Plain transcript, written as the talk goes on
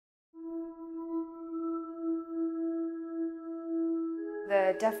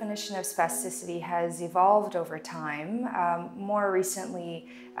The definition of spasticity has evolved over time. More recently,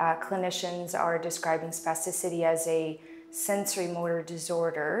 clinicians are describing spasticity as a sensory motor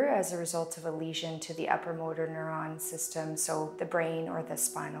disorder as a result of a lesion to the upper motor neuron system, so the brain or the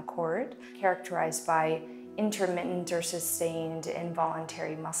spinal cord, characterized by intermittent or sustained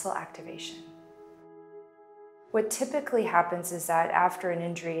involuntary muscle activation. What typically happens is that after an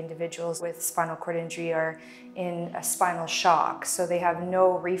injury, individuals with spinal cord injury are in a spinal shock, so they have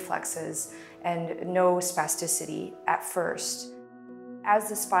no reflexes and no spasticity at first. As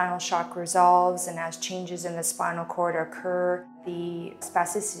the spinal shock resolves and as changes in the spinal cord occur, the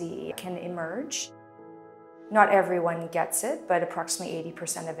spasticity can emerge. Not everyone gets it, but approximately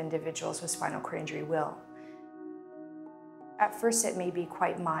 80% of individuals with spinal cord injury will. At first, it may be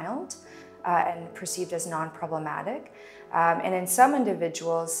quite mild and perceived as non-problematic. And in some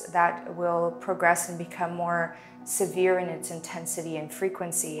individuals, that will progress and become more severe in its intensity and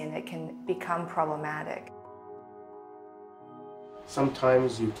frequency, and it can become problematic.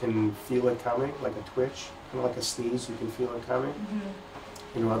 Sometimes you can feel it coming, like a twitch, kind of like a sneeze, you can feel it coming.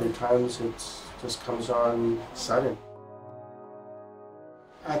 You know, other times it just comes on sudden.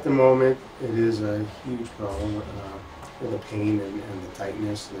 At the moment, it is a huge problem. The pain and the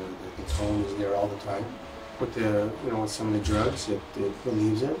tightness, the tone is there all the time. With with some of the drugs, it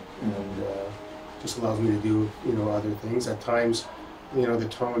relieves it and just allows me to do, other things. At times, the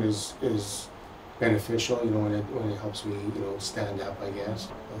tone is beneficial, when it helps me, stand up, I guess.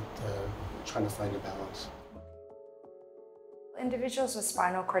 But trying to find a balance. Individuals with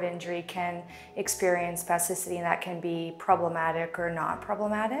spinal cord injury can experience spasticity, and that can be problematic or not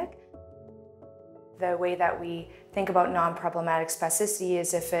problematic. The way that we think about non-problematic spasticity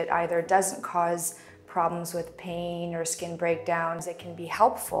is if it either doesn't cause problems with pain or skin breakdowns, it can be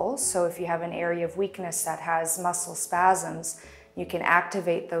helpful. So if you have an area of weakness that has muscle spasms, you can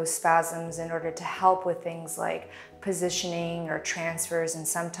activate those spasms in order to help with things like positioning or transfers and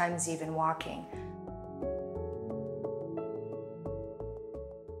sometimes even walking.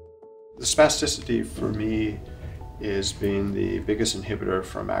 The spasticity for me is being the biggest inhibitor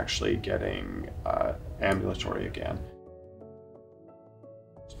from actually getting ambulatory again.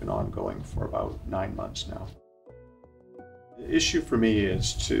 It's been ongoing for about 9 months now. The issue for me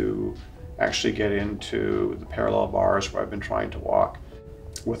is to actually get into the parallel bars where I've been trying to walk.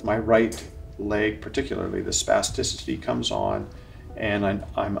 With my right leg particularly, the spasticity comes on and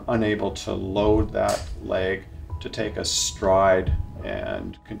I'm unable to load that leg to take a stride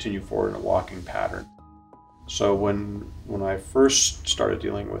and continue forward in a walking pattern. So when I first started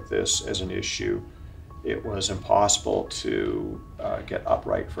dealing with this as an issue, it was impossible to get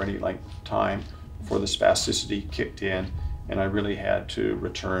upright for any length of time before the spasticity kicked in, and I really had to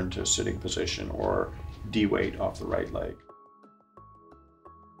return to sitting position or de-weight off the right leg.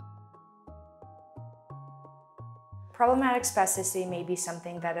 Problematic spasticity may be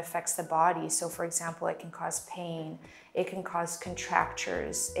something that affects the body. So for example, it can cause pain, it can cause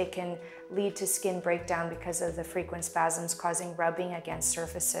contractures, it can lead to skin breakdown because of the frequent spasms causing rubbing against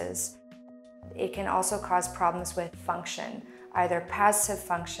surfaces. It can also cause problems with function, either passive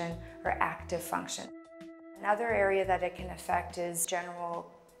function or active function. Another area that it can affect is general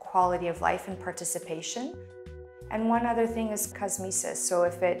quality of life and participation. And one other thing is cosmesis, so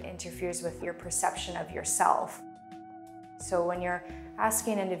if it interferes with your perception of yourself. So when you're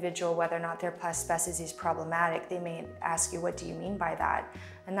asking an individual whether or not their spasticity is problematic, they may ask you, what do you mean by that?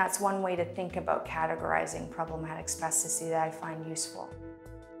 And that's one way to think about categorizing problematic spasticity that I find useful.